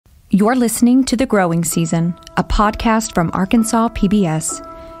You're listening to The Growing Season, a podcast from Arkansas PBS.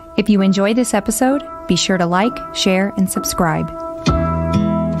 If you enjoy this episode, be sure to like, share, and subscribe.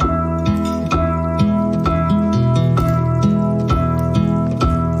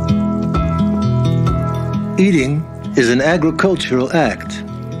 Eating is an agricultural act.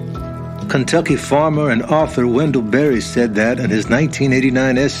 Kentucky farmer and author Wendell Berry said that in his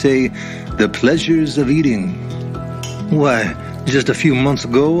 1989 essay, The Pleasures of Eating. Why, just a few months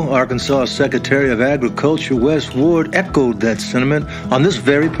ago, Arkansas Secretary of Agriculture Wes Ward echoed that sentiment on this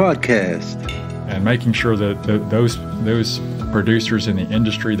very podcast. And making sure that those producers in the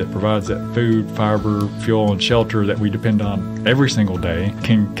industry that provides that food, fiber, fuel, and shelter that we depend on every single day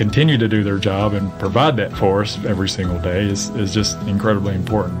can continue to do their job and provide that for us every single day is just incredibly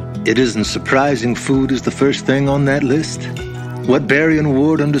important. It isn't surprising food is the first thing on that list. What Berry and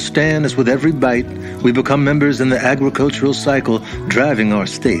Ward understand is with every bite, we become members in the agricultural cycle driving our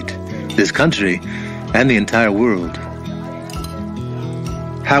state, this country, and the entire world.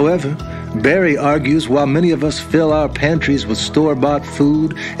 However, Berry argues while many of us fill our pantries with store-bought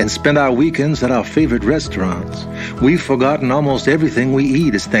food and spend our weekends at our favorite restaurants, we've forgotten almost everything we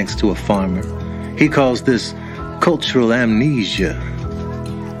eat is thanks to a farmer. He calls this cultural amnesia.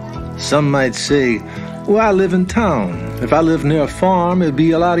 Some might say, well, I live in town. If I lived near a farm, it'd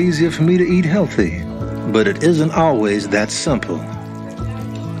be a lot easier for me to eat healthy. But it isn't always that simple.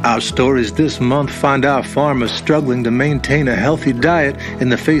 Our stories this month find our farmers struggling to maintain a healthy diet in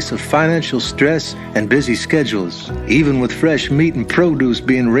the face of financial stress and busy schedules, even with fresh meat and produce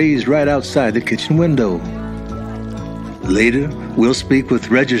being raised right outside the kitchen window. Later, we'll speak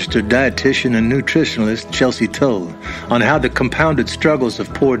with registered dietitian and nutritionalist Chelsea Toll on how the compounded struggles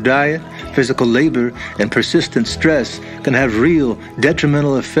of poor diet, physical labor, and persistent stress can have real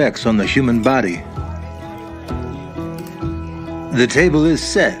detrimental effects on the human body. The table is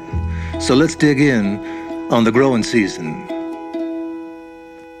set, so let's dig in on the growing season.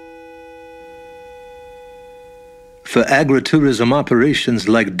 For agritourism operations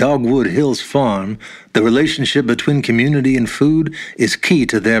like Dogwood Hills Farm, the relationship between community and food is key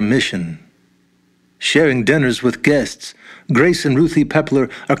to their mission. Sharing dinners with guests, Grace and Ruthie Pepler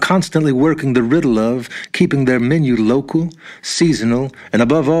are constantly working the riddle of keeping their menu local, seasonal, and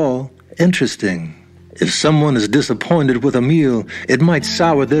above all, interesting. If someone is disappointed with a meal, it might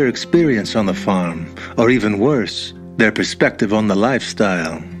sour their experience on the farm, or even worse, their perspective on the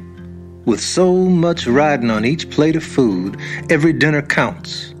lifestyle. With so much riding on each plate of food, every dinner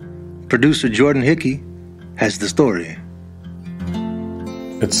counts. Producer Jordan Hickey has the story.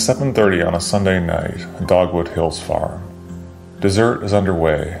 It's 7:30 on a Sunday night at Dogwood Hills Farm. Dessert is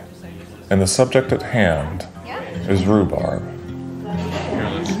underway, and the subject at hand is rhubarb.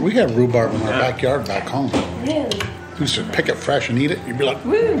 We have rhubarb in our backyard back home. Really? You used to pick it fresh and eat it. You'd be like,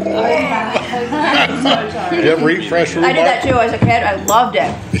 Woo! you ever eat fresh rhubarb? I did that too as a kid. I loved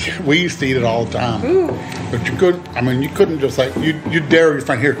it. We used to eat it all the time. Ooh. But you couldn't just like, you dare your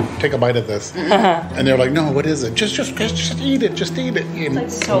friend, here, take a bite of this. And they're like, no, what is it? Just eat it, just eat it. It's like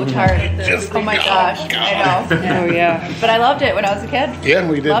so tart. Oh my gosh, I know. Oh yeah. But I loved it when I was a kid. Yeah,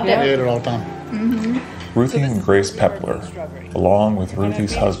 we did. Loved We it. ate it all the time. Mm-hmm. Ruthie and Grace Pepler, along with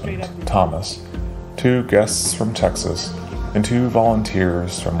Ruthie's husband, Thomas, 2 guests from Texas, and 2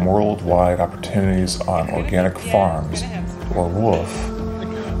 volunteers from Worldwide Opportunities on Organic Farms, or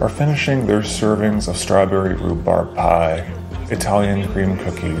WOOF, are finishing their servings of strawberry rhubarb pie, Italian cream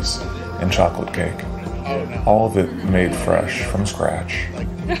cookies, and chocolate cake. All of it made fresh from scratch.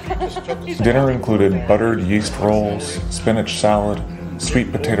 Dinner included buttered yeast rolls, spinach salad,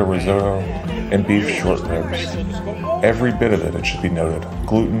 sweet potato risotto, and beef short ribs. Every bit of it should be noted,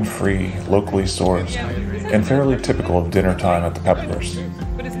 gluten-free, locally sourced, and fairly typical of dinner time at the Peplers.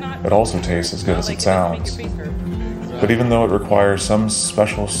 It also tastes as good as it sounds. But even though it requires some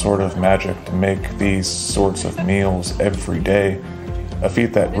special sort of magic to make these sorts of meals every day, a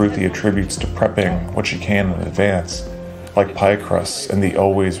feat that Ruthie attributes to prepping what she can in advance, like pie crusts and the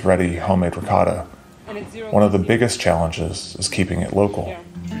always-ready homemade ricotta, one of the biggest challenges is keeping it local.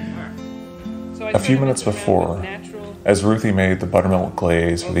 A few minutes before, as Ruthie made the buttermilk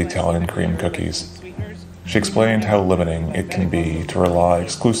glaze for the Italian cream cookies, she explained how limiting it can be to rely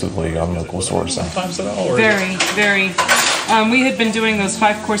exclusively on local sourcing. Very, very. We had been doing those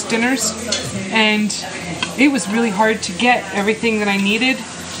 5-course dinners, and it was really hard to get everything that I needed,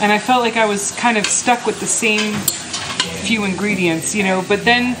 and I felt like I was kind of stuck with the same few ingredients, but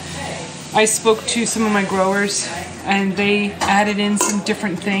then I spoke to some of my growers, and they added in some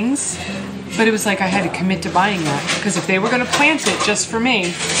different things. But it was like I had to commit to buying that, because if they were going to plant it just for me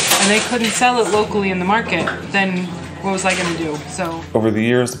and they couldn't sell it locally in the market, then what was I going to do? So Over the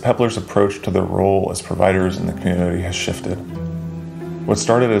years, the Peplers' approach to their role as providers in the community has shifted. What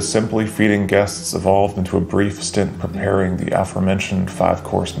started as simply feeding guests evolved into a brief stint preparing the aforementioned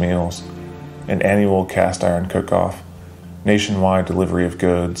 5-course meals, an annual cast iron cook-off, nationwide delivery of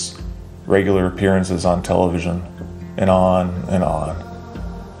goods, regular appearances on television, and on and on.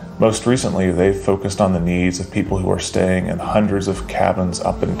 Most recently, they've focused on the needs of people who are staying in hundreds of cabins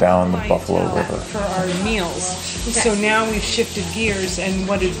up and down the Buffalo River. For our meals. So now we've shifted gears, and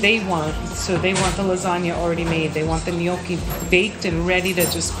what do they want? So they want the lasagna already made. They want the gnocchi baked and ready to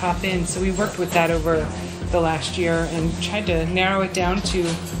just pop in. So we worked with that over the last year and tried to narrow it down to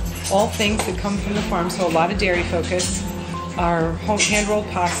all things that come from the farm. So a lot of dairy focus, our hand-rolled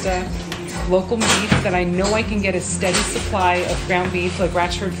pasta, local beef that I know I can get a steady supply of ground beef. Like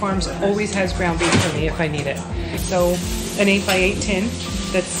Ratchford Farms always has ground beef for me if I need it. So an 8x8 tin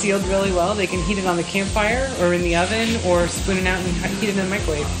that's sealed really well. They can heat it on the campfire or in the oven or spoon it out and heat it in the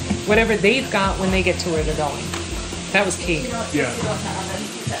microwave. Whatever they've got when they get to where they're going. That was key. Yeah.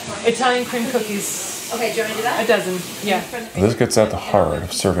 Italian cream cookies. Okay, do you want to do that? A dozen, yeah. This gets at the heart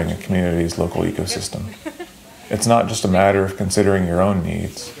of serving a community's local ecosystem. It's not just a matter of considering your own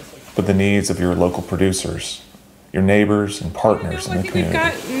needs, but the needs of your local producers, your neighbors and partners in the community.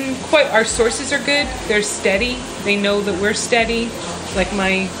 Our sources are good. They're steady. They know that we're steady. Like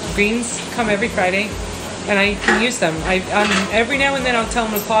my greens come every Friday, and I can use them. Every now and then I'll tell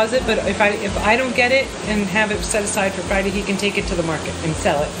him to pause it, but if I don't get it and have it set aside for Friday, he can take it to the market and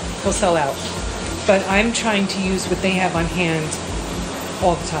sell it. He'll sell out. But I'm trying to use what they have on hand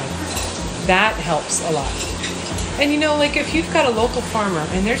all the time. That helps a lot. And like if you've got a local farmer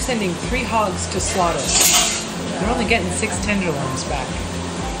and they're sending 3 hogs to slaughter, they're only getting 6 tenderloins back.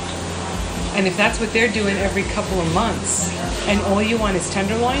 And if that's what they're doing every couple of months and all you want is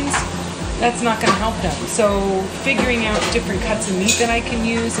tenderloins, that's not going to help them. So figuring out different cuts of meat that I can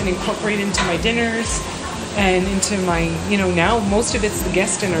use and incorporate into my dinners and into my, now most of it's the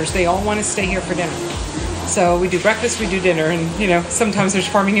guest dinners. They all want to stay here for dinner. So we do breakfast, we do dinner, and sometimes there's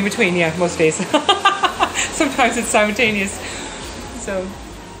farming in between. Yeah, most days. Sometimes it's simultaneous. So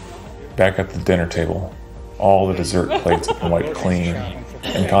back at the dinner table, all the dessert plates have been wiped clean,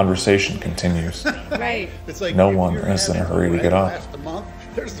 and conversation continues. Right. No one is in a hurry to get up.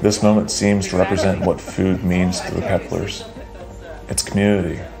 This moment seems to represent what food means to the Peplers. It's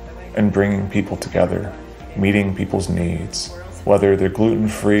community, and bringing people together, meeting people's needs, whether they're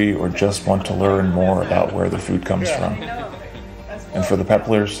gluten-free or just want to learn more about where the food comes from. And for the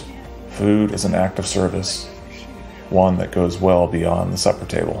Peplers, food is an act of service, one that goes well beyond the supper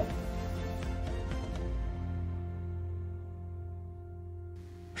table.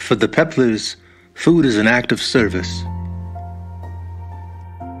 For the Peplers, food is an act of service.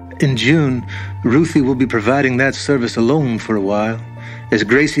 In June, Ruthie will be providing that service alone for a while, as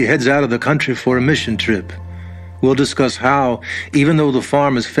Gracie heads out of the country for a mission trip. We'll discuss how, even though the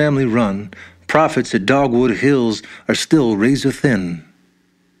farm is family-run, profits at Dogwood Hills are still razor thin.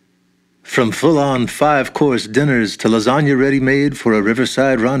 From full-on 5-course dinners to lasagna ready-made for a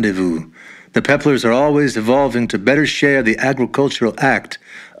riverside rendezvous, the Peplers are always evolving to better share the agricultural act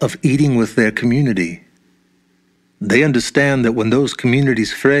of eating with their community. They understand that when those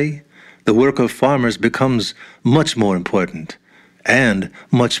communities fray, the work of farmers becomes much more important and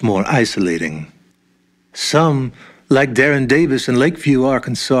much more isolating. Some, like Darren Davis in Lakeview,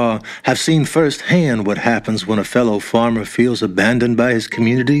 Arkansas, have seen firsthand what happens when a fellow farmer feels abandoned by his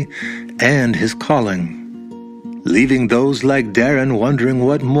community and his calling, leaving those like Darren wondering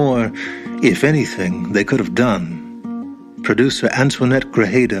what more, if anything, they could have done. Producer Antoinette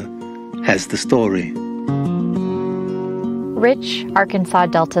Grajeda has the story. Rich Arkansas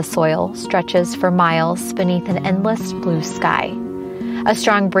Delta soil stretches for miles beneath an endless blue sky. A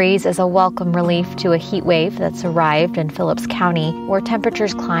strong breeze is a welcome relief to a heat wave that's arrived in Phillips County, where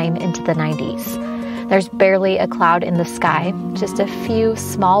temperatures climb into the 90s. There's barely a cloud in the sky, just a few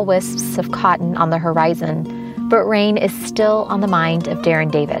small wisps of cotton on the horizon, but rain is still on the mind of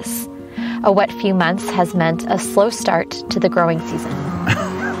Darren Davis. A wet few months has meant a slow start to the growing season.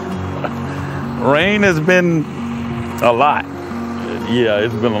 Rain has been a lot. Yeah,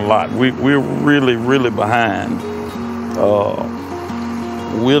 it's been a lot. We're really, really behind.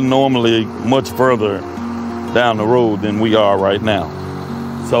 We're normally much further down the road than we are right now.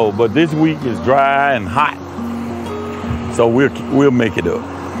 So, but this week is dry and hot. So we'll make it up.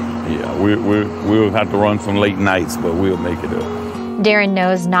 Yeah, we'll have to run some late nights, but we'll make it up. Darren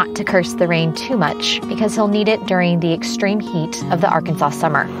knows not to curse the rain too much because he'll need it during the extreme heat of the Arkansas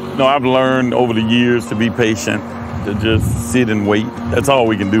summer. No, I've learned over the years to be patient, to just sit and wait. That's all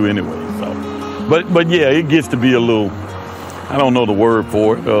we can do anyway. So, But yeah, it gets to be a little, I don't know the word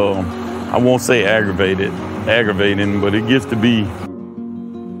for it. I won't say aggravating, but it gets to be, it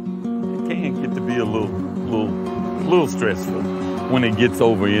can get to be a little stressful when it gets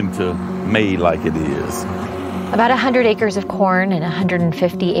over into May like it is. About 100 acres of corn and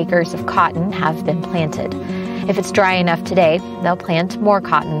 150 acres of cotton have been planted. If it's dry enough today, they'll plant more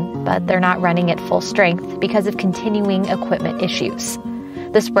cotton, but they're not running at full strength because of continuing equipment issues.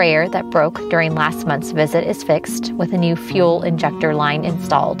 The sprayer that broke during last month's visit is fixed with a new fuel injector line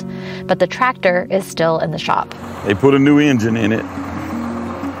installed, but the tractor is still in the shop. They put a new engine in it.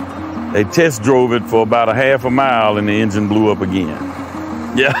 They test drove it for about a half a mile and the engine blew up again.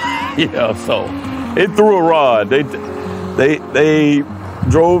 Yeah, so it threw a rod. They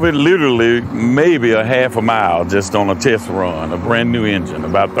drove it literally maybe a half a mile just on a test run, a brand new engine,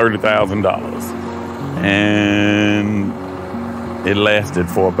 about $30,000. And it lasted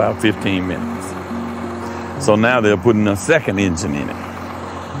for about 15 minutes. So now they're putting a second engine in it.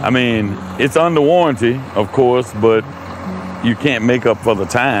 I mean, it's under warranty, of course, but you can't make up for the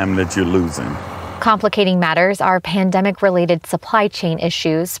time that you're losing. Complicating matters are pandemic-related supply chain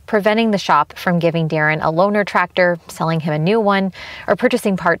issues, preventing the shop from giving Darren a loaner tractor, selling him a new one, or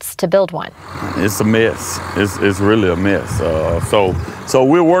purchasing parts to build one. It's a mess. It's really a mess. So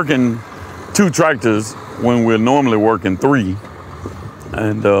we're working 2 tractors when we're normally working 3,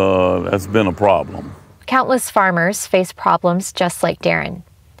 and that's been a problem. Countless farmers face problems just like Darren.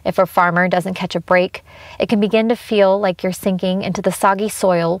 If a farmer doesn't catch a break, it can begin to feel like you're sinking into the soggy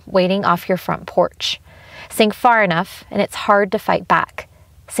soil waiting off your front porch. Sink far enough, and it's hard to fight back.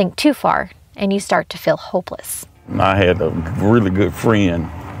 Sink too far, and you start to feel hopeless. I had a really good friend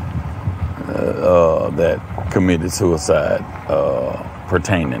that committed suicide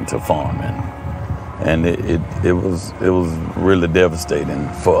pertaining to farming, and it was really devastating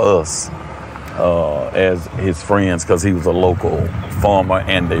for us. As his friends, because he was a local farmer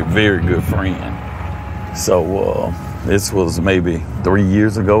and a very good friend. So this was maybe 3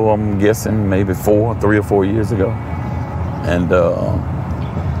 years ago, I'm guessing, maybe 3 or 4 years ago. And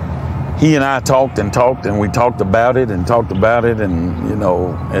he and I talked, and we talked about it, and you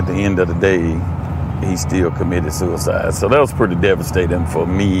know, at the end of the day, he still committed suicide. So that was pretty devastating for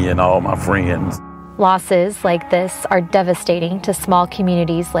me and all my friends. Losses like this are devastating to small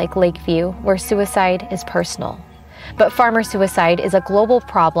communities like Lakeview, where suicide is personal. But farmer suicide is a global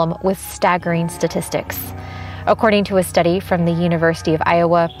problem with staggering statistics. According to a study from the University of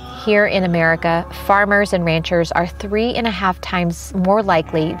Iowa, here in America, farmers and ranchers are 3.5 times more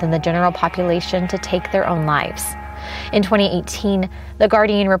likely than the general population to take their own lives. In 2018, The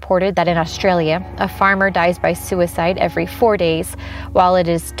Guardian reported that in Australia, a farmer dies by suicide every 4 days, while it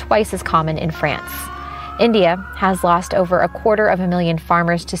is twice as common in France. India has lost over 250,000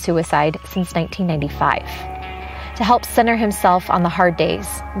 farmers to suicide since 1995. To help center himself on the hard days,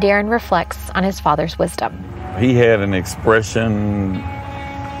 Darren reflects on his father's wisdom. He had an expression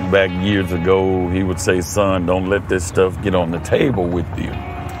back years ago. He would say, "Son, don't let this stuff get on the table with you."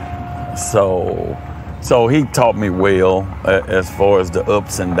 So he taught me well as far as the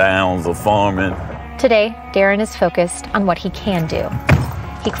ups and downs of farming. Today, Darren is focused on what he can do.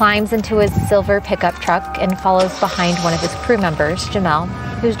 He climbs into his silver pickup truck and follows behind one of his crew members, Jamel,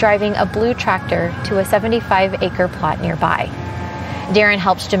 who's driving a blue tractor to a 75-acre plot nearby. Darren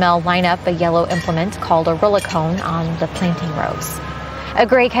helps Jamel line up a yellow implement called a rullicone on the planting rows. A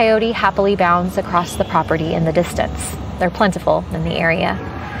gray coyote happily bounds across the property in the distance. They're plentiful in the area.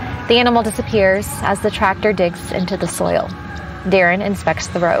 The animal disappears as the tractor digs into the soil. Darren inspects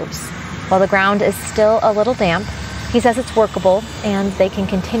the rows. While the ground is still a little damp, he says it's workable and they can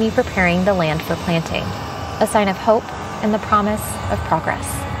continue preparing the land for planting. A sign of hope and the promise of progress.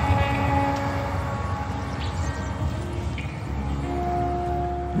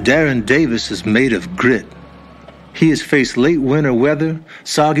 Darren Davis is made of grit. He has faced late winter weather,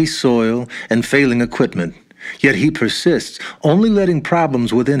 soggy soil, and failing equipment. Yet he persists, only letting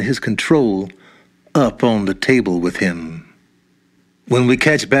problems within his control up on the table with him. When we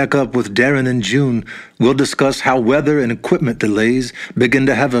catch back up with Darren in June, we'll discuss how weather and equipment delays begin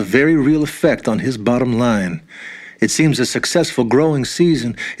to have a very real effect on his bottom line. It seems a successful growing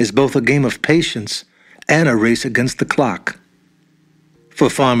season is both a game of patience and a race against the clock. For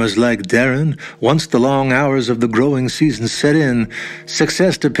farmers like Darren, once the long hours of the growing season set in,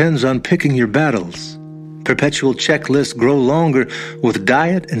 success depends on picking your battles. Perpetual checklists grow longer, with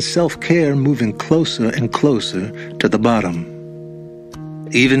diet and self-care moving closer and closer to the bottom.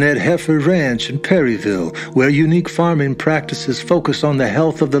 Even at Heifer Ranch in Perryville, where unique farming practices focus on the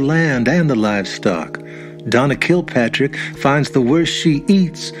health of the land and the livestock, Donna Kilpatrick finds the worse she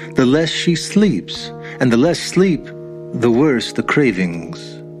eats, the less she sleeps, and the less sleep, the worse the cravings.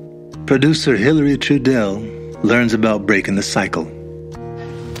 Producer Hillary Trudell learns about breaking the cycle.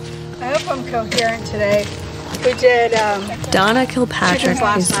 I hope I'm coherent today. We did Donna Kilpatrick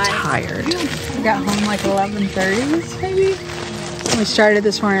is night. tired. We got home like 11:30 maybe. We started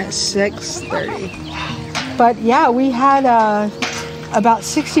this morning at 6:30. But yeah, we had about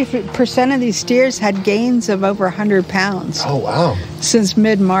 60% of these steers had gains of over 100 pounds. Oh, wow. Since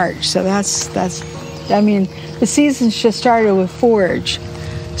mid-March. So that's I mean, the season's just started with forage.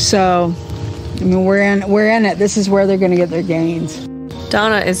 So, I mean, we're in it. This is where they're going to get their gains.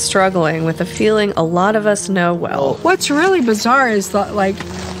 Donna is struggling with a feeling a lot of us know well. What's really bizarre is that, like,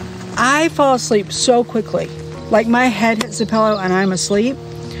 I fall asleep so quickly. Like, my head hits the pillow and I'm asleep.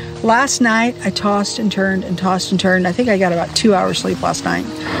 Last night, I tossed and turned and tossed and turned. I think I got about 2 hours sleep last night.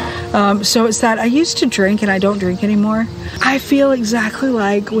 So it's that I used to drink and I don't drink anymore. I feel exactly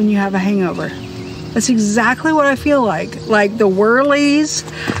like when you have a hangover. That's exactly what I feel like. Like the whirlies,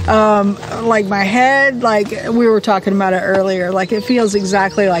 like my head, like we were talking about it earlier. Like it feels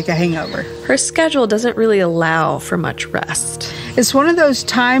exactly like a hangover. Her schedule doesn't really allow for much rest. It's one of those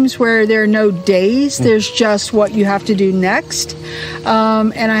times where there are no days. There's just what you have to do next.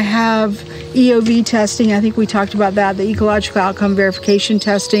 And I have EOV testing. I think we talked about that, the ecological outcome verification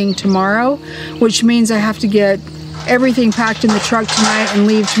testing tomorrow, which means I have to get everything packed in the truck tonight and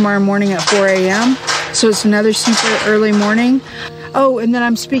leave tomorrow morning at 4 a.m. So it's another super early morning. Oh, and then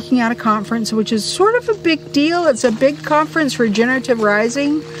I'm speaking at a conference, which is sort of a big deal. It's a big conference, Regenerative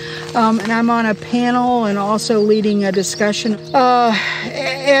Rising. And I'm on a panel and also leading a discussion.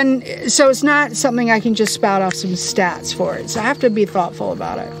 And so it's not something I can just spout off some stats for it. So I have to be thoughtful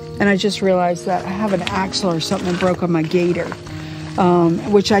about it. And I just realized that I have an axle or something that broke on my gator.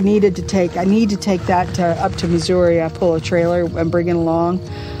 Which I needed to take. I need to take that up to Missouri. I pull a trailer and bring it along.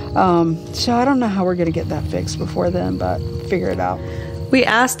 So I don't know how we're going to get that fixed before then, but figure it out. We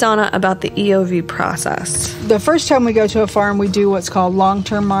asked Donna about the EOV process. The first time we go to a farm, we do what's called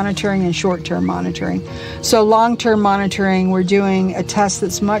long-term monitoring and short-term monitoring. So long-term monitoring, we're doing a test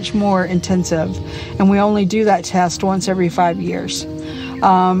that's much more intensive, and we only do that test once every 5 years.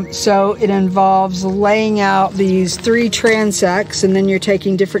 So it involves laying out these 3 transects, and then you're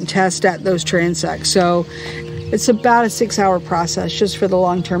taking different tests at those transects. So it's about a 6-hour process just for the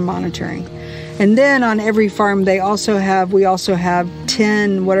long-term monitoring. And then on every farm, we also have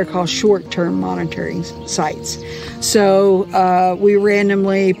 10 what are called short-term monitoring sites. So we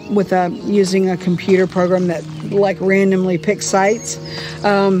randomly, using a computer program that like randomly picks sites,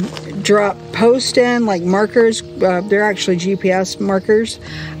 drop posts in like markers. They're actually GPS markers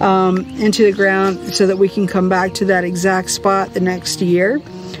into the ground so that we can come back to that exact spot the next year.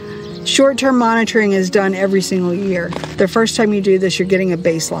 Short-term monitoring is done every single year. The first time you do this, you're getting a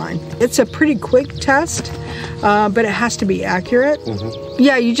baseline. It's a pretty quick test, but it has to be accurate. Mm-hmm.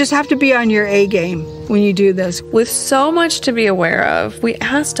 Yeah, you just have to be on your A game when you do this. With so much to be aware of, we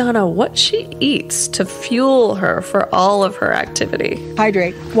asked Donna what she eats to fuel her for all of her activity.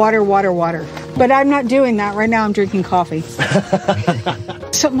 Hydrate. Water, water, water. But I'm not doing that. Right now I'm drinking coffee.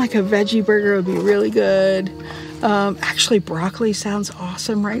 Something like a veggie burger would be really good. Actually, broccoli sounds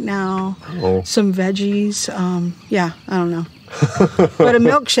awesome right now. Oh. Some veggies. Yeah, I don't know. But a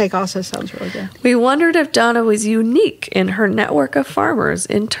milkshake also sounds really good. We wondered if Donna was unique in her network of farmers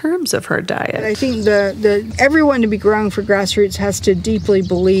in terms of her diet. I think everyone to be growing for grassroots has to deeply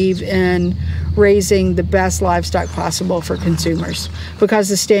believe in raising the best livestock possible for consumers because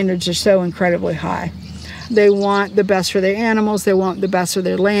the standards are so incredibly high. They want the best for their animals, they want the best for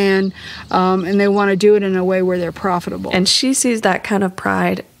their land, and they want to do it in a way where they're profitable. And she sees that kind of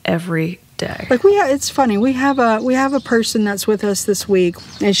pride every day. Like it's funny. We have a person that's with us this week,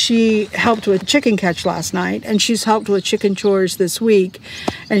 and she helped with chicken catch last night, and she's helped with chicken chores this week,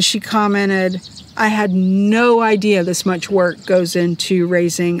 and she commented, I had no idea this much work goes into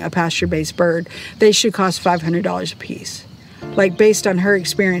raising a pasture-based bird. They should cost $500 a piece. Like based on her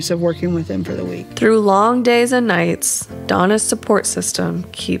experience of working with them for the week. Through long days and nights, Donna's support system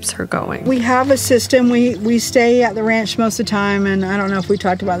keeps her going. We have a system. We stay at the ranch most of the time, and I don't know if we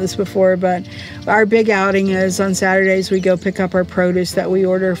talked about this before, but our big outing is on Saturdays we go pick up our produce that we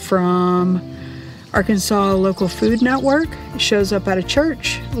order from Arkansas Local Food Network. It shows up at a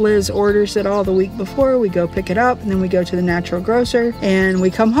church. Liz orders it all the week before. We go pick it up, and then we go to the natural grocer, and we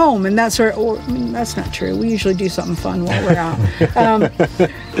come home. And that's that's not true. We usually do something fun while we're out.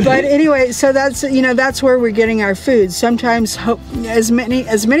 But anyway, so that's where we're getting our food. Sometimes as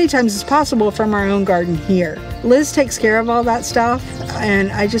many times as possible from our own garden here. Liz takes care of all that stuff,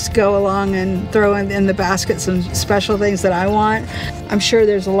 and I just go along and throw in the basket some special things that I want. I'm sure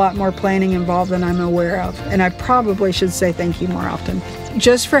there's a lot more planning involved than I'm aware of, and I probably should say thank you more often.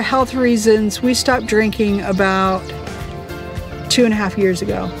 Just for health reasons, we stopped drinking about 2.5 years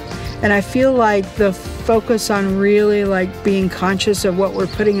ago. And I feel like the focus on really like being conscious of what we're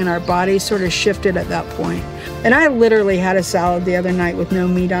putting in our body sort of shifted at that point. And I literally had a salad the other night with no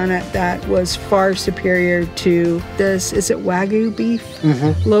meat on it that was far superior to this. Is it Wagyu beef?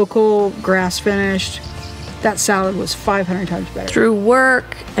 Mm-hmm. Local, grass finished. That salad was 500 times better. Through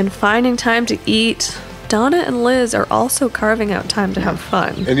work and finding time to eat, Donna and Liz are also carving out time to have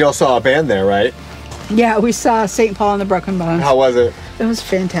fun. And you all saw a band there, right? Yeah, we saw St. Paul and the Broken Bones. How was it? It was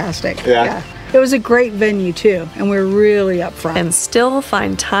fantastic. Yeah. It was a great venue too, and we're really up front. And still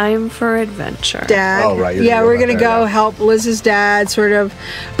find time for adventure. Dad. Oh, right. Yeah, we're going to go help Liz's dad, sort of.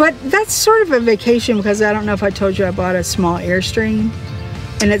 But that's sort of a vacation because I don't know if I told you I bought a small Airstream.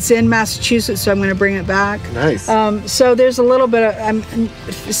 And it's in Massachusetts, so I'm going to bring it back. Nice. So there's a little bit of,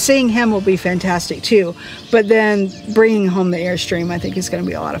 seeing him will be fantastic too. But then bringing home the Airstream, I think is going to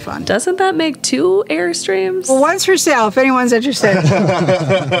be a lot of fun. Doesn't that make 2 Airstreams? Well, one's for sale if anyone's interested.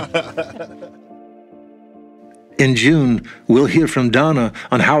 In June, we'll hear from Donna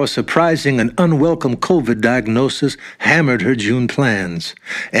on how a surprising and unwelcome COVID diagnosis hammered her June plans,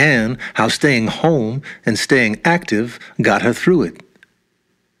 and how staying home and staying active got her through it.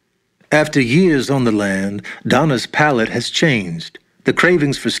 After years on the land, Donna's palate has changed. The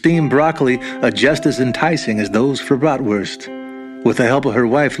cravings for steamed broccoli are just as enticing as those for bratwurst. With the help of her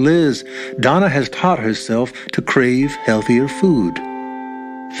wife, Liz, Donna has taught herself to crave healthier food.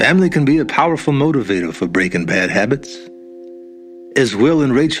 Family can be a powerful motivator for breaking bad habits. As Will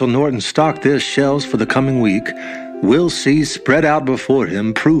and Rachel Norton stock their shelves for the coming week, Will sees spread out before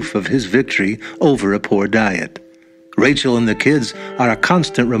him proof of his victory over a poor diet. Rachel and the kids are a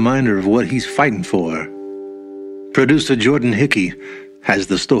constant reminder of what he's fighting for. Producer Jordan Hickey has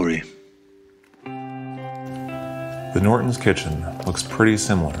the story. The Norton's kitchen looks pretty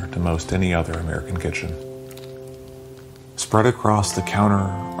similar to most any other American kitchen. Spread across the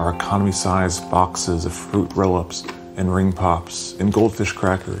counter are economy-sized boxes of fruit roll-ups and ring pops and goldfish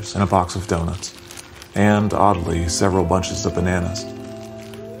crackers and a box of donuts, and, oddly, several bunches of bananas.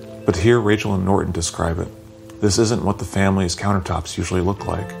 But here Rachel and Norton describe it. This isn't what the family's countertops usually look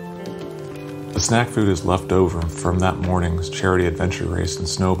like. The snack food is left over from that morning's charity adventure race in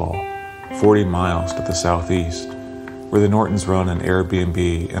Snowball, 40 miles to the southeast, where the Nortons run an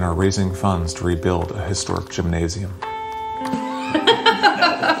Airbnb and are raising funds to rebuild a historic gymnasium.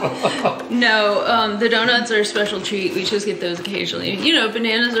 No, the donuts are a special treat. We just get those occasionally. You know,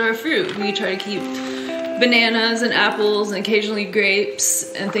 bananas are a fruit. We try to keep bananas and apples and occasionally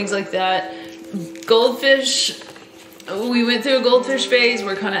grapes and things like that. Goldfish, we went through a goldfish phase.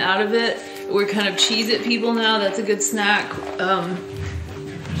 We're kind of out of it. We're kind of Cheez-It people now. That's a good snack. I'm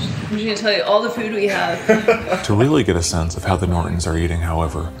just gonna tell you all the food we have. To really get a sense of how the Nortons are eating,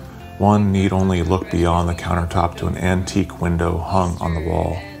 however, one need only look beyond the countertop to an antique window hung on the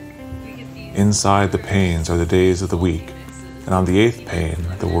wall. Inside the panes are the days of the week, and on the 8th pane,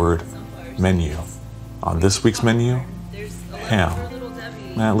 the word menu. On this week's menu, ham,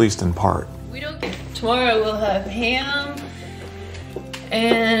 at least in part. Tomorrow we'll have ham,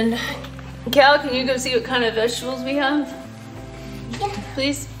 and Cal, can you go see what kind of vegetables we have? Yeah.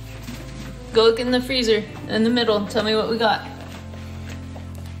 Please? Go look in the freezer in the middle. Tell me what we got.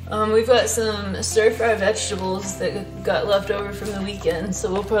 We've got some stir-fry vegetables that got left over from the weekend,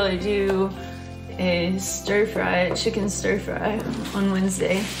 so we'll probably do a chicken stir-fry on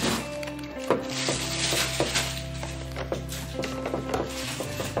Wednesday.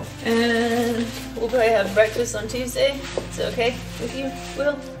 And we'll probably have breakfast on Tuesday. Is that okay with you,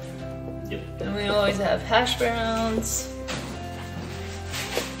 Will? Yep. And we always have hash browns,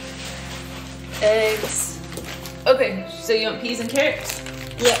 eggs. Okay, so you want peas and carrots?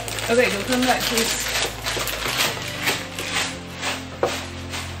 Yep. Okay, go come back, please.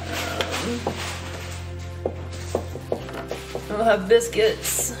 We'll have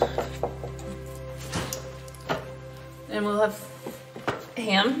biscuits. And we'll have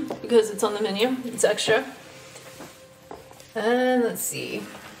ham because it's on the menu. It's extra. And let's see.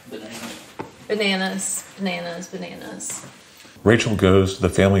 Bananas. Rachel goes to the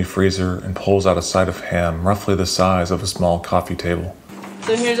family freezer and pulls out a side of ham roughly the size of a small coffee table.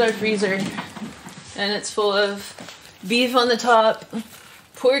 So here's our freezer, and it's full of beef on the top,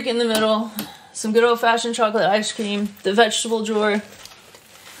 pork in the middle, some good old-fashioned chocolate ice cream, the vegetable drawer.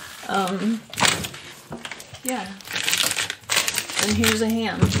 Yeah. And here's a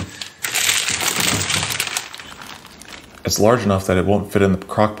ham. It's large enough that it won't fit in the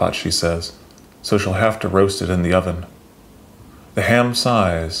crock pot, she says, so she'll have to roast it in the oven. The ham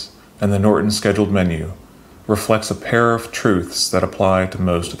size and the Norton scheduled menu reflects a pair of truths that apply to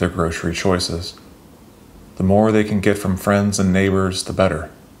most of their grocery choices. The more they can get from friends and neighbors, the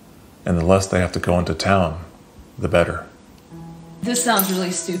better, and the less they have to go into town, the better. This sounds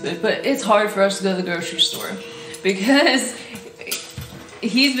really stupid, but it's hard for us to go to the grocery store because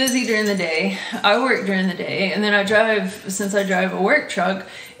he's busy during the day, I work during the day, and then since I drive a work truck,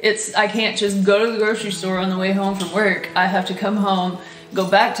 I can't just go to the grocery store on the way home from work. I have to come home, go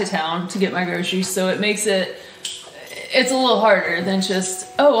back to town to get my groceries, so it makes it's a little harder than just,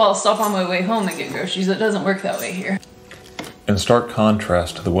 I'll stop on my way home and get groceries. It doesn't work that way here. In stark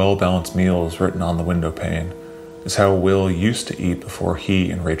contrast to the well-balanced meals written on the window pane is how Will used to eat before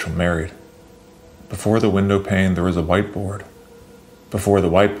he and Rachel married. Before the window pane, there was a whiteboard. Before the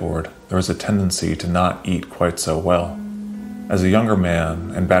whiteboard, there was a tendency to not eat quite so well. As a younger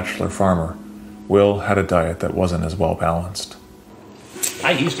man and bachelor farmer, Will had a diet that wasn't as well balanced.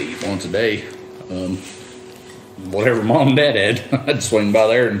 I used to eat once a day. Whatever mom and dad had, I'd swing by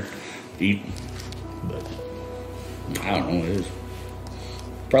there and eat. But I don't know, it's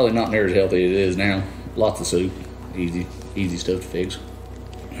probably not near as healthy as it is now. Lots of soup, easy stuff to fix.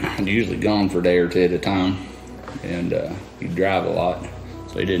 I'm usually gone for a day or two at a time, and you drive a lot,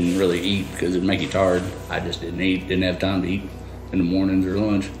 so you didn't really eat because it'd make you tired. I just didn't have time to eat in the mornings or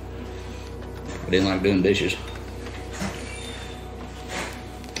lunch. I didn't like doing dishes.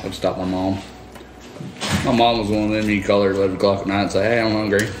 I'd stop my mom. My mom was one of them, you call her at 11 o'clock at night and say, hey, I'm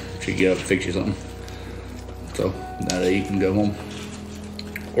hungry. She'd get up and fix you something. So I'd eat and go home.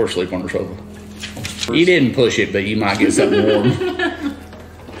 Or sleep on her sofa. You didn't push it, but you might get something warm.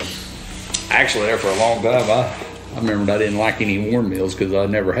 Actually, there for a long time, I remembered I didn't like any warm meals because I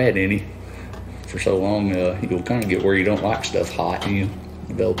never had any. For so long, you'll kind of get where you don't like stuff hot and you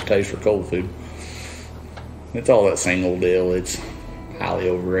develop a taste for cold food. It's all that same old deal. It's highly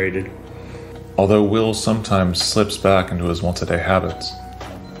overrated. Although Will sometimes slips back into his once-a-day habits,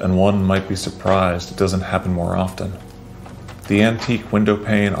 and one might be surprised it doesn't happen more often. The antique window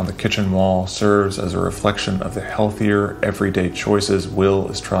pane on the kitchen wall serves as a reflection of the healthier, everyday choices Will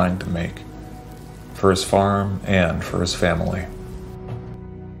is trying to make, for his farm and for his family.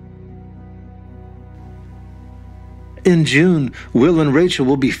 In June, Will and Rachel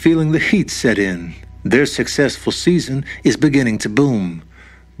will be feeling the heat set in. Their successful season is beginning to boom.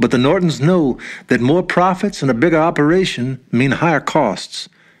 But the Nortons know that more profits and a bigger operation mean higher costs,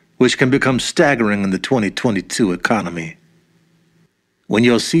 which can become staggering in the 2022 economy. When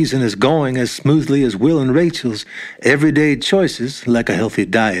your season is going as smoothly as Will and Rachel's, everyday choices, like a healthy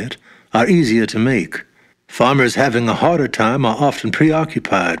diet, are easier to make. Farmers having a harder time are often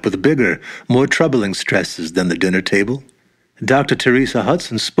preoccupied with bigger, more troubling stresses than the dinner table. Dr. Teresa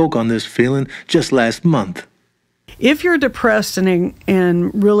Hudson spoke on this feeling just last month. If you're depressed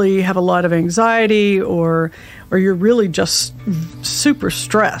and really have a lot of anxiety or you're really just super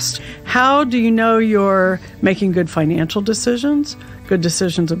stressed, how do you know you're making good financial decisions, good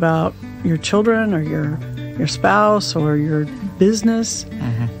decisions about your children or your spouse or your business?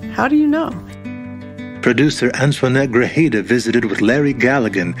 How do you know? Producer Antoinette Grajeda visited with Larry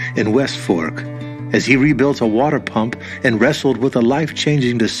Galligan in West Fork as he rebuilt a water pump and wrestled with a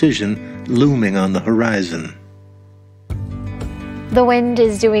life-changing decision looming on the horizon. The wind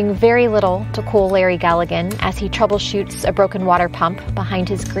is doing very little to cool Larry Galligan as he troubleshoots a broken water pump behind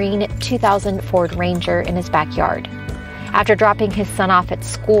his green 2000 Ford Ranger in his backyard. After dropping his son off at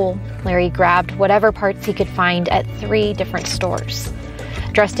school, Larry grabbed whatever parts he could find at 3 different stores.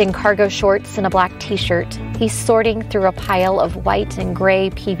 Dressed in cargo shorts and a black t-shirt, he's sorting through a pile of white and gray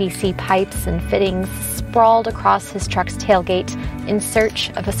PVC pipes and fittings sprawled across his truck's tailgate in search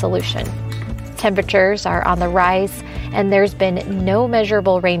of a solution. Temperatures are on the rise, and there's been no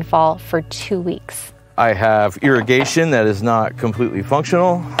measurable rainfall for 2 weeks. I have irrigation that is not completely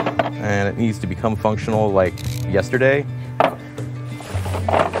functional, and it needs to become functional like yesterday.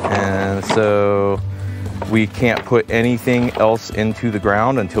 And so we can't put anything else into the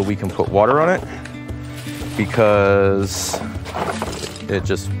ground until we can put water on it, because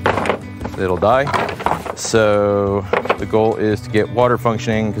it'll die. So the goal is to get water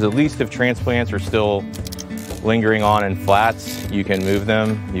functioning, because at least if transplants are still lingering on in flats, you can move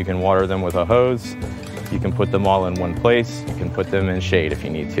them, you can water them with a hose, you can put them all in one place, you can put them in shade if you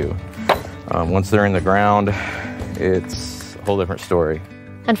need to. Once they're in the ground, it's a whole different story.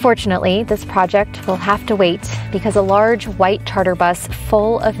 Unfortunately, this project will have to wait because a large white charter bus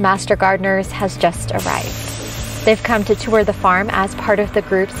full of master gardeners has just arrived. They've come to tour the farm as part of the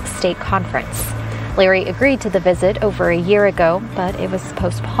group's state conference. Larry agreed to the visit over a year ago, but it was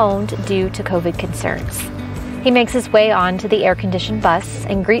postponed due to COVID concerns. He makes his way onto the air-conditioned bus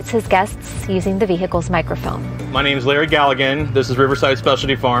and greets his guests using the vehicle's microphone. My name is Larry Galligan. This is Riverside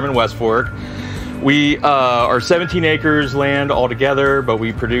Specialty Farm in West Fork. We are 17 acres land altogether, but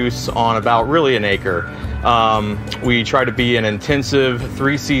we produce on about really an acre. We try to be an intensive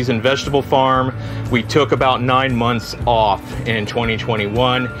 3-season vegetable farm. We took about 9 months off in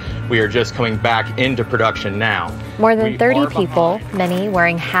 2021. We are just coming back into production now. More than 30 people, many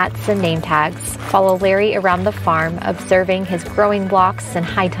wearing hats and name tags, follow Larry around the farm, observing his growing blocks and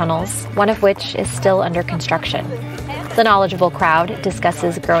high tunnels, one of which is still under construction. The knowledgeable crowd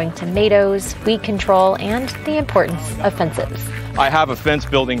discusses growing tomatoes, weed control, and the importance of fences. I have a fence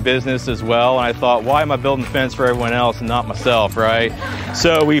building business as well, and I thought, why am I building a fence for everyone else and not myself, right?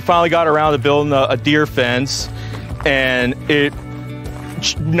 So we finally got around to building a deer fence, and it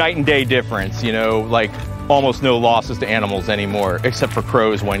night and day difference, you know, like almost no losses to animals anymore, except for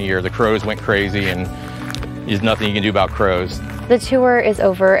crows one year. The crows went crazy, and there's nothing you can do about crows. The tour is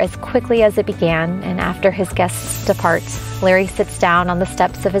over as quickly as it began, and after his guests depart, Larry sits down on the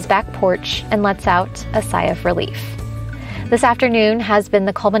steps of his back porch and lets out a sigh of relief. This afternoon has been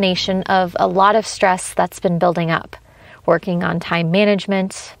the culmination of a lot of stress that's been building up. Working on time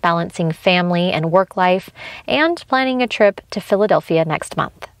management, balancing family and work life, and planning a trip to Philadelphia next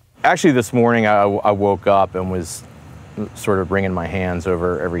month. Actually, this morning I woke up and was sort of wringing my hands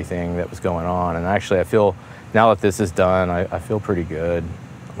over everything that was going on. And actually, I feel, now that this is done, I feel pretty good.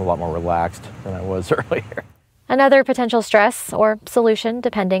 I'm a lot more relaxed than I was earlier. Another potential stress or solution,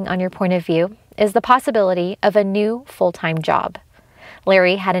 depending on your point of view, is the possibility of a new full-time job.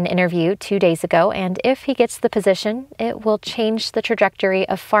 Larry had an interview 2 days ago, and if he gets the position, it will change the trajectory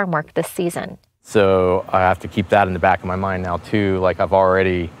of farm work this season. So I have to keep that in the back of my mind now too. Like, I've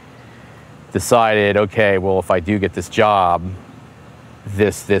already decided, okay, well, if I do get this job,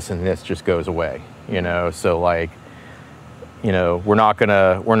 this, and this just goes away, you know? So like, you know, we're not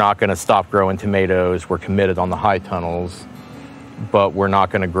gonna stop growing tomatoes. We're committed on the high tunnels, but we're not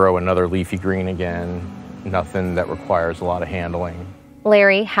gonna grow another leafy green again. Nothing that requires a lot of handling.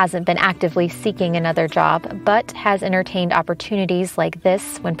 Larry hasn't been actively seeking another job, but has entertained opportunities like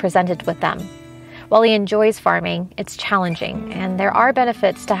this when presented with them. While he enjoys farming, it's challenging, and there are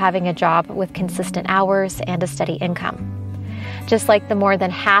benefits to having a job with consistent hours and a steady income. Just like the more than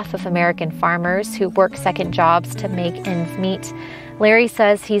half of American farmers who work second jobs to make ends meet, Larry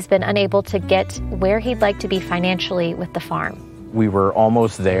says he's been unable to get where he'd like to be financially with the farm. We were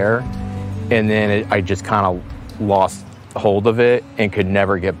almost there, and then I just kind of lost hold of it and could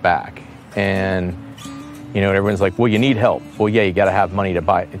never get back. And you know, everyone's like, well, you need help. Well, yeah, you got to have money to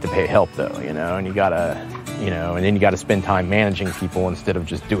pay help, though, you know, and you got to, you know, and then you got to spend time managing people instead of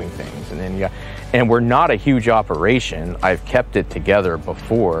just doing things. And then and we're not a huge operation. I've kept it together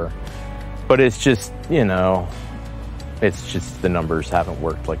before, but it's just, you know, it's just the numbers haven't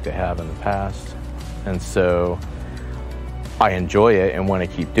worked like they have in the past. And so I enjoy it and want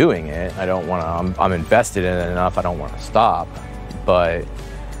to keep doing it. I don't want to, I'm invested in it enough. I don't want to stop, but,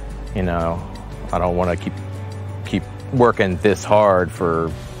 you know, I don't want to keep working this hard for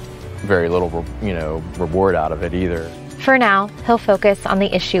very little, you know, reward out of it either. For now, he'll focus on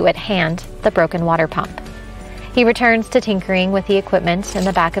the issue at hand, the broken water pump. He returns to tinkering with the equipment in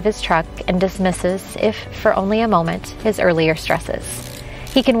the back of his truck and dismisses, if for only a moment, his earlier stresses.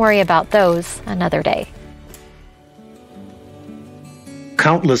 He can worry about those another day.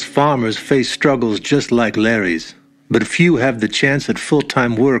 Countless farmers face struggles just like Larry's, but few have the chance at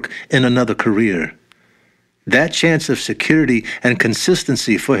full-time work in another career. That chance of security and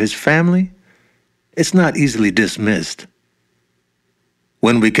consistency for his family, it's not easily dismissed.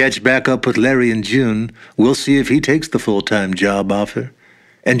 When we catch back up with Larry in June, we'll see if he takes the full-time job offer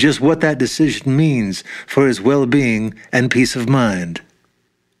and just what that decision means for his well-being and peace of mind.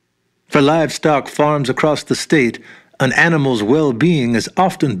 For livestock farms across the state, an animal's well-being is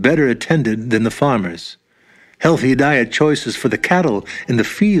often better attended than the farmer's. Healthy diet choices for the cattle in the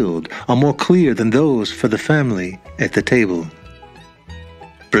field are more clear than those for the family at the table.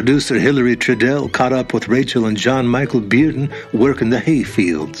 Producer Hillary Trudell caught up with Rachel and John Michael Bearden working the hay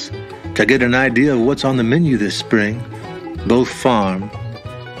fields to get an idea of what's on the menu this spring, both farm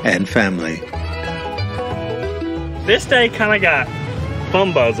and family. This day kind of got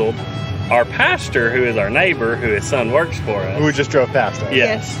bumbuzzled. Our pastor, who is our neighbor, who his son works for us. Who we just drove past us.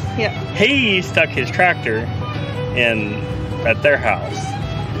 Yes. Yeah. He stuck his tractor at their house.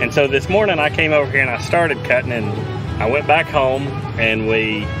 And so this morning I came over here and I started cutting, and I went back home and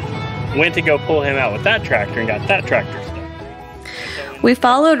we went to go pull him out with that tractor and got that tractor stuck. We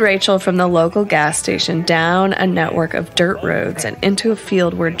followed Rachel from the local gas station down a network of dirt roads and into a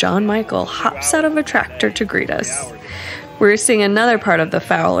field where John Michael hops out of a tractor to greet us. We're seeing another part of the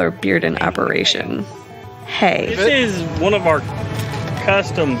Fowler-Bearden operation. Hay. This is one of our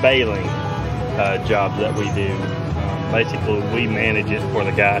custom baling jobs that we do. Basically, we manage it for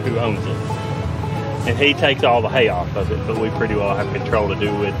the guy who owns it. And he takes all the hay off of it, but we pretty well have control to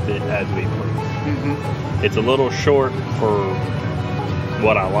do with it as we please. It's a little short for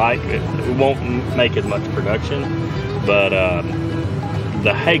what I like. It won't make as much production, but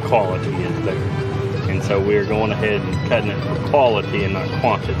the hay quality is there. And so we're going ahead and cutting it for quality and not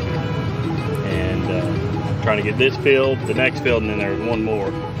quantity. And trying to get this field, the next field, and then there's one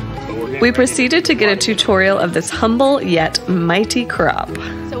more. We proceeded to get a tutorial of this humble yet mighty crop.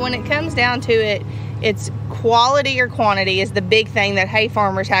 So when it comes down to it, it's quality or quantity is the big thing that hay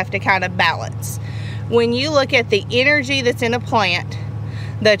farmers have to kind of balance. When you look at the energy that's in a plant,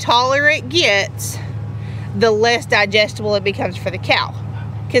 the taller it gets, the less digestible it becomes for the cow,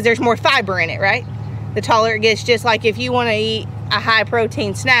 because there's more fiber in it, right? The taller it gets, just like if you want to eat a high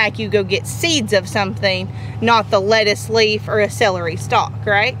protein snack, you go get seeds of something, not the lettuce leaf or a celery stalk,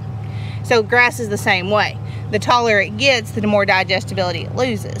 right? So grass is the same way. The taller it gets, the more digestibility it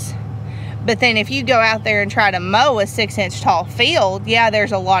loses. But then if you go out there and try to mow a 6-inch tall field, yeah,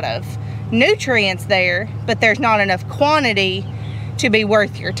 there's a lot of nutrients there, but there's not enough quantity to be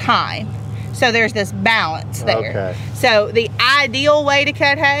worth your time. So there's this balance there. Okay. So the ideal way to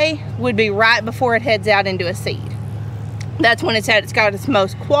cut hay would be right before it heads out into a seed. That's when it's got its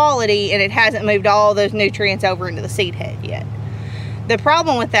most quality and it hasn't moved all those nutrients over into the seed head yet. The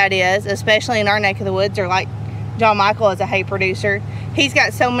problem with that is, especially in our neck of the woods, or like John Michael as a hay producer, he's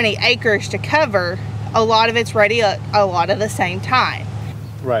got so many acres to cover, a lot of it's ready a lot of the same time.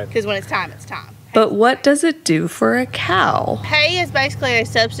 Right. Because when it's time, it's time. But what does it do for a cow? Hay is basically a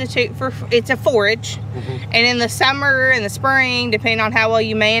substitute for, it's a forage. And in the summer and the spring, depending on how well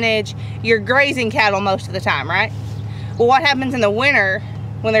you manage, you're grazing cattle most of the time, right? Well, what happens in the winter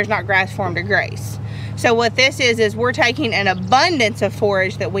when there's not grass for them to graze? So what this is we're taking an abundance of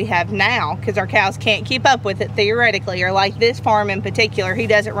forage that we have now, because our cows can't keep up with it theoretically, or like this farm in particular, he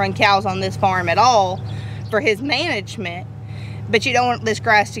doesn't run cows on this farm at all for his management, but you don't want this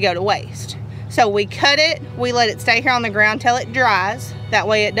grass to go to waste. So we cut it, we let it stay here on the ground till it dries, that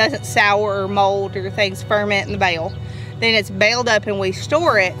way it doesn't sour or mold or things ferment in the bale. Then it's baled up and we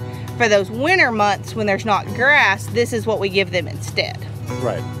store it for those winter months when there's not grass. This is what we give them instead.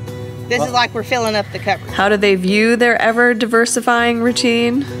 Right. This is like we're filling up the cupboard. How do they view their ever-diversifying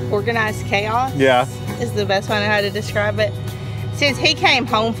routine? Organized chaos. Yeah. Is the best way I know how to describe it. Since he came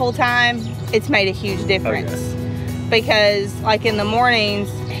home full-time, it's made a huge difference. Okay. Because, like in the mornings,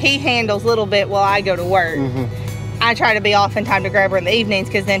 he handles a little bit while I go to work. I try to be off in time to grab her in the evenings,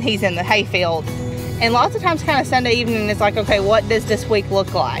 because then he's in the hayfield. And lots of times kind of Sunday evening, it's like, okay, what does this week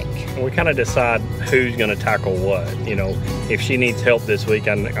look like? We kind of decide who's going to tackle what. You know, if she needs help this week,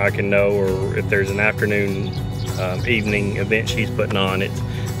 I can know, or if there's an afternoon, evening event she's putting on, it's,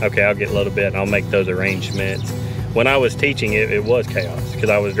 okay, I'll get a little bit and I'll make those arrangements. When I was teaching, it was chaos, because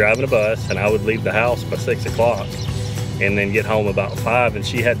I was driving a bus and I would leave the house by 6 o'clock and then get home about 5, and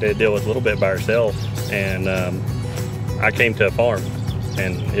she had to deal with a little bit by herself. And I came to a farm,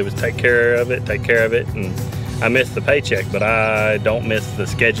 and it was take care of it, and I missed the paycheck, but I don't miss the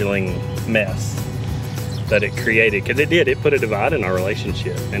scheduling mess that it created, because it put a divide in our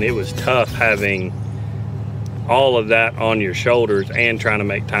relationship, and it was tough having all of that on your shoulders and trying to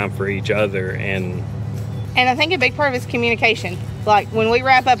make time for each other. And I think a big part of it is communication. Like when we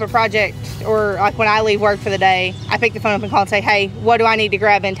wrap up a project, or like when I leave work for the day, I pick the phone up and call and say, hey, what do I need to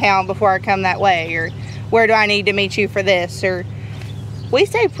grab in town before I come that way? Or where do I need to meet you for this? Or we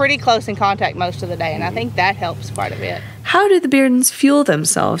stay pretty close in contact most of the day, and I think that helps quite a bit. How do the Beardens fuel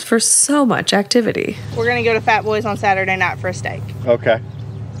themselves for so much activity? We're going to go to Fat Boys on Saturday night for a steak. Okay.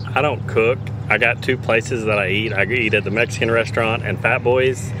 I don't cook. I got 2 places that I eat. I eat at the Mexican restaurant and Fat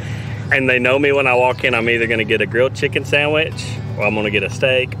Boys. And they know me when I walk in. I'm either going to get a grilled chicken sandwich, or I'm going to get a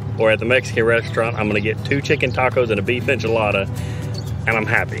steak. Or at the Mexican restaurant, I'm going to get 2 chicken tacos and a beef enchilada, and I'm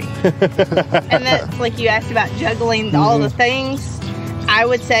happy. And that's like you asked about juggling all the things. I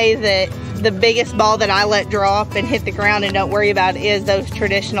would say that the biggest ball that I let drop and hit the ground and don't worry about is those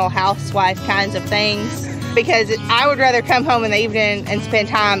traditional housewife kinds of things. Because I would rather come home in the evening and spend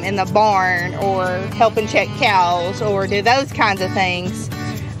time in the barn or helping check cows or do those kinds of things.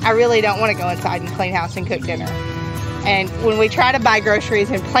 I really don't want to go inside and clean house and cook dinner. And when we try to buy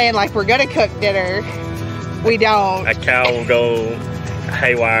groceries and plan like we're going to cook dinner, we don't. A cow will go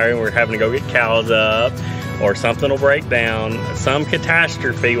haywire and we're having to go get cows up. or something will break down. Some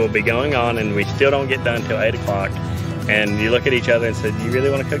catastrophe will be going on, and we still don't get done till 8 o'clock. And you look at each other and say, "Do you really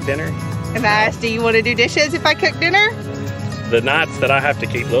want to cook dinner?" And I asked, "Do you want to do dishes if I cook dinner?" The nights that I have to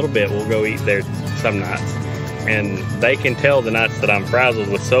keep a little bit, we'll go eat there some nights. And they can tell the nights that I'm frazzled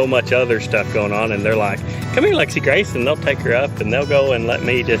with so much other stuff going on, and they're like, "Come here, Lexi Grace," and they'll take her up and they'll go and let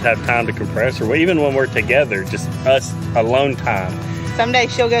me just have time to compress, or even when we're together, just us alone time. Someday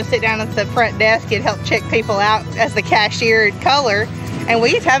she'll go sit down at the front desk and help check people out as the cashier and color, and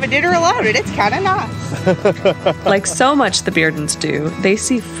we just have a dinner alone, and it's kind of nice. Like so much the Beardens do, they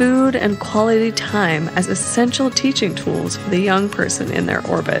see food and quality time as essential teaching tools for the young person in their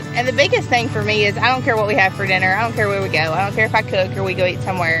orbit. And the biggest thing for me is I don't care what we have for dinner. I don't care where we go. I don't care if I cook or we go eat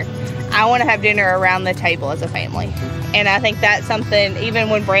somewhere. I want to have dinner around the table as a family. And I think that's something, even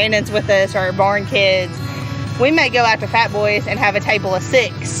when Brandon's with us or our barn kids, we may go out to Fat Boys and have a table of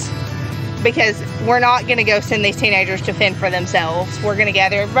 6. Because we're not going to go send these teenagers to fend for themselves. We're going to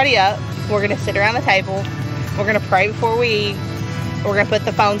gather everybody up. We're going to sit around the table. We're going to pray before we eat. We're going to put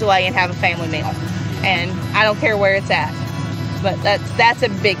the phones away and have a family meal. And I don't care where it's at. But that's a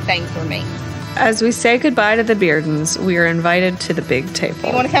big thing for me. As we say goodbye to the Beardens, we are invited to the big table.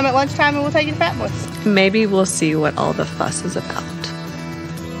 You want to come at lunchtime and we'll take you to Fat Boys? Maybe we'll see what all the fuss is about.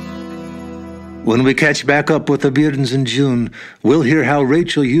 When we catch back up with the Beardens in June, we'll hear how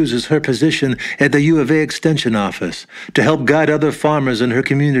Rachel uses her position at the U of A Extension Office to help guide other farmers in her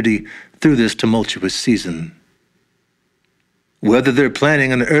community through this tumultuous season. Whether they're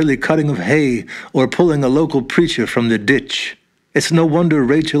planning an early cutting of hay or pulling a local preacher from the ditch, it's no wonder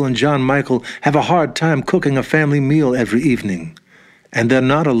Rachel and John Michael have a hard time cooking a family meal every evening. And they're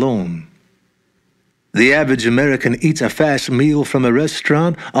not alone. The average American eats a fast meal from a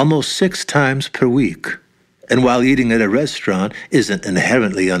restaurant almost 6 times per week. And while eating at a restaurant isn't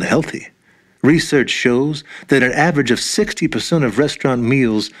inherently unhealthy, research shows that an average of 60% of restaurant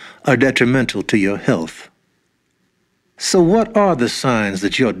meals are detrimental to your health. So what are the signs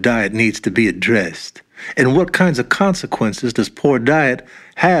that your diet needs to be addressed? And what kinds of consequences does poor diet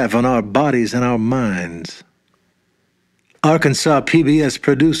have on our bodies and our minds? Arkansas PBS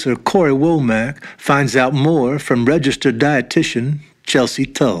producer Corey Womack finds out more from registered dietitian Chelsea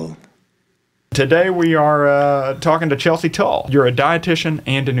Tull. Today we are talking to Chelsea Tull. You're a dietitian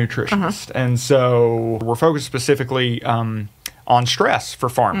and a nutritionist. And so we're focused specifically on stress for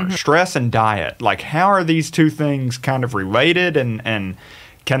farmers. Stress and diet. Like, how are these two things kind of related, and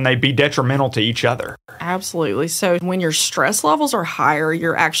can they be detrimental to each other? Absolutely. So when your stress levels are higher,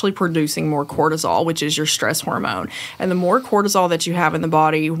 you're actually producing more cortisol, which is your stress hormone. And the more cortisol that you have in the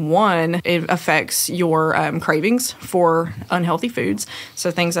body, one, it affects your cravings for unhealthy foods. So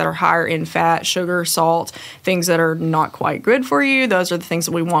things that are higher in fat, sugar, salt, things that are not quite good for you, those are the things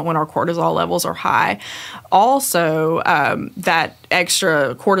that we want when our cortisol levels are high. Also, that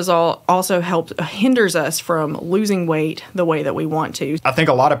extra cortisol also hinders us from losing weight the way that we want to. I think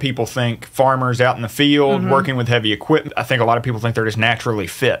a lot of people think farmers out in the field working with heavy equipment, I think a lot of people think they're just naturally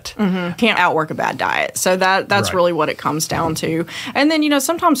fit. Can't outwork a bad diet. So that's right. Really what it comes down to. And then,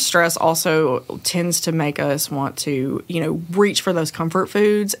 sometimes stress also tends to make us want to, reach for those comfort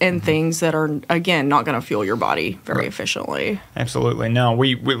foods and things that are, again, not going to fuel your body very efficiently. Absolutely. No,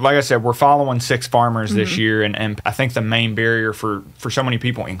 we like I said, we're following 6 farmers this year, and I think the main barrier for so many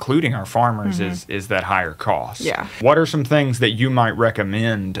people, including our farmers, is that higher cost. Yeah. What are some things that you might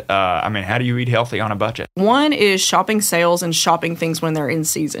recommend? How do you eat healthy on a budget? One is shopping sales and shopping things when they're in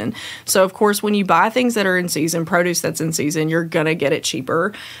season. So, of course, when you buy things that are in season, produce that's in season, you're going to get it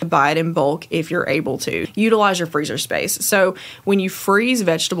cheaper. Buy it in bulk if you're able to. Utilize your freezer space. So when you freeze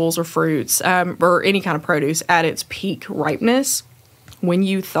vegetables or fruits or any kind of produce at its peak ripeness, when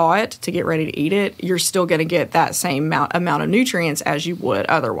you thaw it to get ready to eat it, you're still going to get that same amount of nutrients as you would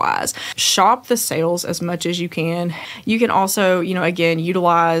otherwise. Shop the sales as much as you can. You can also, again,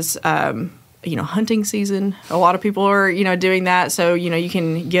 utilize hunting season. A lot of people are, doing that. So, you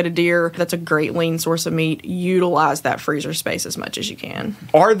can get a deer. That's a great lean source of meat. Utilize that freezer space as much as you can.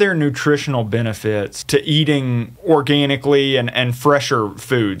 Are there nutritional benefits to eating organically and fresher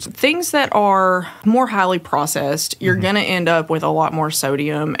foods? Things that are more highly processed, you're going to end up with a lot more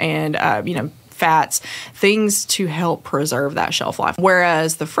sodium and, fats, things to help preserve that shelf life.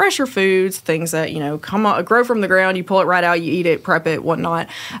 Whereas the fresher foods, things that, grow from the ground, you pull it right out, you eat it, prep it, whatnot,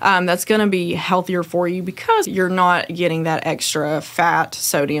 that's going to be healthier for you because you're not getting that extra fat,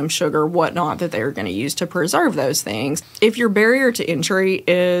 sodium, sugar, whatnot that they're going to use to preserve those things. If your barrier to entry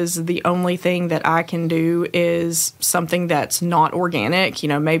is the only thing that I can do is something that's not organic,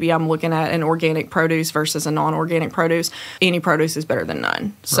 maybe I'm looking at an organic produce versus a non-organic produce, any produce is better than none.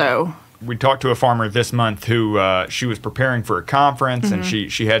 Right. So We talked to a farmer this month who she was preparing for a conference, and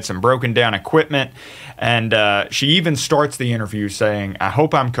she had some broken down equipment, and she even starts the interview saying, "I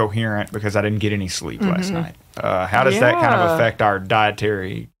hope I'm coherent because I didn't get any sleep last night." How does that kind of affect our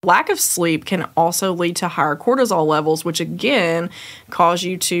dietary? Lack of sleep can also lead to higher cortisol levels, which again cause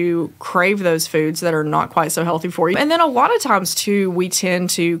you to crave those foods that are not quite so healthy for you. And then a lot of times too, we tend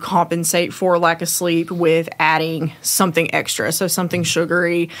to compensate for lack of sleep with adding something extra. So something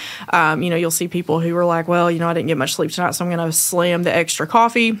sugary. You'll see people who are like, well, I didn't get much sleep tonight, so I'm going to slam the extra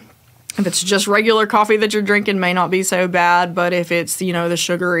coffee. If it's just regular coffee that you're drinking, may not be so bad, but if it's, the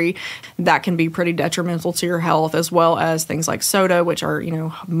sugary, that can be pretty detrimental to your health, as well as things like soda, which are,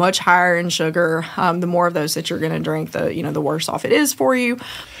 much higher in sugar. The more of those that you're going to drink, the worse off it is for you.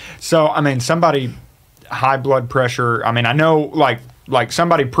 So, somebody high blood pressure, I know like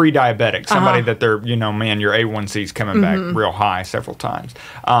somebody pre-diabetic, somebody that they're, your A1C's coming back real high several times.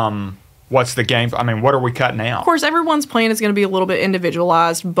 What's the game? What are we cutting out? Of course, everyone's plan is going to be a little bit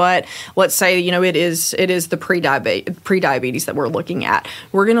individualized, but let's say, it is the pre-diabetes that we're looking at.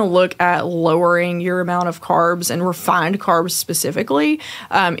 We're going to look at lowering your amount of carbs and refined carbs specifically,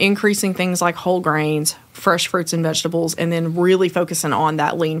 increasing things like whole grains, fresh fruits and vegetables, and then really focusing on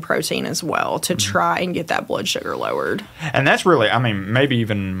that lean protein as well to try and get that blood sugar lowered. And that's really, maybe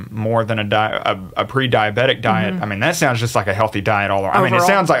even more than a pre-diabetic diet. That sounds just like a healthy diet all around. It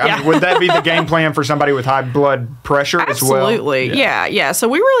sounds like, would that be the game plan for somebody with high blood pressure as well? Absolutely. Yeah. So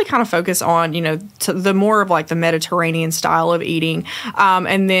we really kind of focus on, the more of like the Mediterranean style of eating.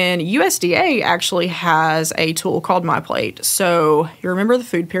 And then USDA actually has a tool called MyPlate. So you remember the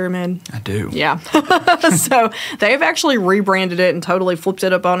food pyramid? I do. Yeah. So they've actually rebranded it and totally flipped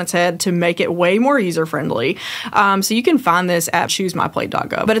it up on its head to make it way more user-friendly. So you can find this at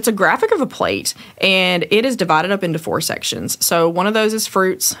choosemyplate.gov. But it's a graphic of a plate, and it is divided up into 4 sections. So one of those is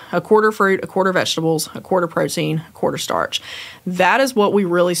fruits, a quarter fruit, a quarter vegetables, a quarter protein, a quarter starch. That is what we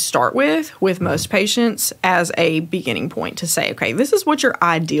really start with most patients as a beginning point to say, okay, this is what your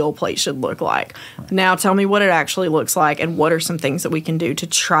ideal plate should look like. Now tell me what it actually looks like and what are some things that we can do to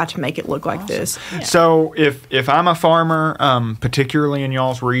try to make it look like this. Yeah. So if I'm a farmer, particularly in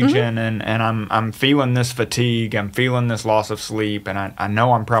y'all's region, and I'm feeling this fatigue, I'm feeling this loss of sleep, and I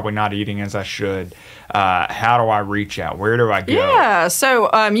know I'm probably not eating as I should, how do I reach out? Where do I go? Yeah,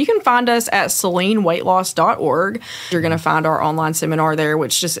 so you can find us at SeleneWeightLoss.org. You're going to find our online seminar there,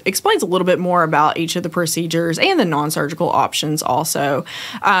 which just explains a little bit more about each of the procedures and the non-surgical options also.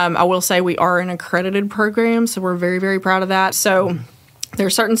 I will say we are an accredited program, so we're very, very proud of that. So there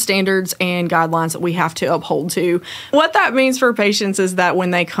are certain standards and guidelines that we have to uphold to. What that means for patients is that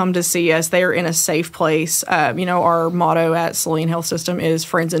when they come to see us, they are in a safe place. Our motto at Selene Health System is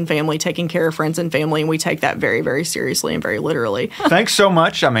friends and family, taking care of friends and family, and we take that very, very seriously and very literally. Thanks so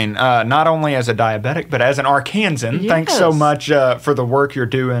much. Not only as a diabetic, but as an Arkansan, thanks so much for the work you're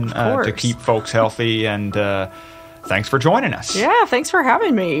doing to keep folks healthy, and thanks for joining us. Yeah, thanks for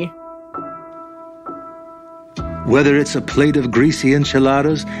having me. Whether it's a plate of greasy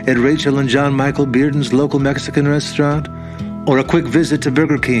enchiladas at Rachel and John Michael Bearden's local Mexican restaurant, or a quick visit to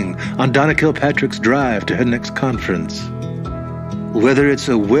Burger King on Donna Kilpatrick's drive to her next conference. Whether it's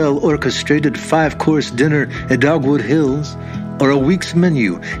a well-orchestrated 5-course dinner at Dogwood Hills, or a week's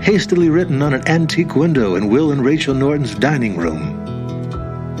menu hastily written on an antique window in Will and Rachel Norton's dining room.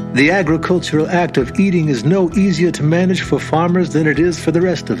 The agricultural act of eating is no easier to manage for farmers than it is for the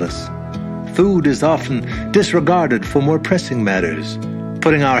rest of us. Food is often disregarded for more pressing matters,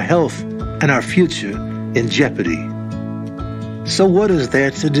 putting our health and our future in jeopardy. So what is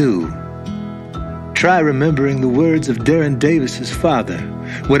there to do? Try remembering the words of Darren Davis's father.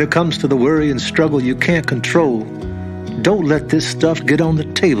 When it comes to the worry and struggle you can't control, don't let this stuff get on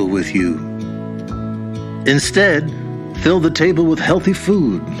the table with you. Instead, fill the table with healthy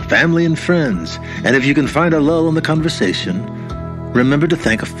food, family and friends, and if you can find a lull in the conversation, remember to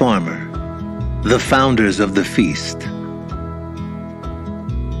thank a farmer. The founders of the feast.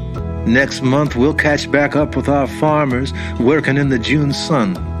 Next month, we'll catch back up with our farmers working in the June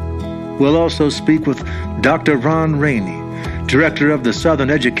sun. We'll also speak with Dr. Ron Rainey, director of the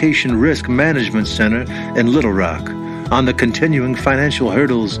Southern Education Risk Management Center in Little Rock, on the continuing financial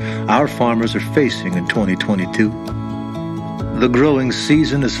hurdles our farmers are facing in 2022. The growing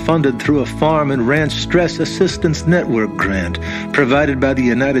season is funded through a Farm and Ranch Stress Assistance Network grant provided by the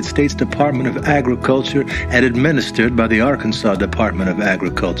United States Department of Agriculture and administered by the Arkansas Department of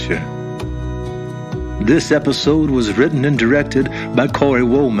Agriculture. This episode was written and directed by Corey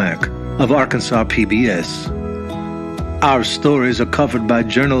Womack of Arkansas PBS. Our stories are covered by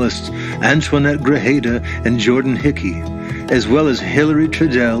journalists Antoinette Grajeda and Jordan Hickey, as well as Hillary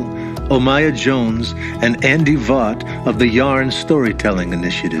Trudell, Omaya Jones, and Andy Vaught of the Yarn Storytelling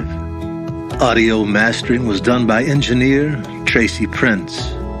Initiative. Audio mastering was done by engineer Tracy Prince.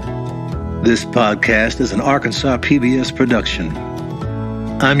 This podcast is an Arkansas PBS production.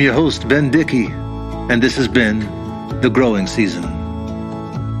 I'm your host, Ben Dickey, and this has been The Growing Season.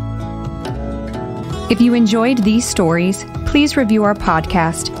 If you enjoyed these stories, please review our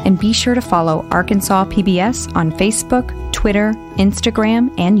podcast and be sure to follow Arkansas PBS on Facebook, Twitter,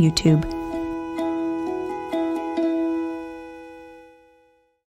 Instagram, and YouTube.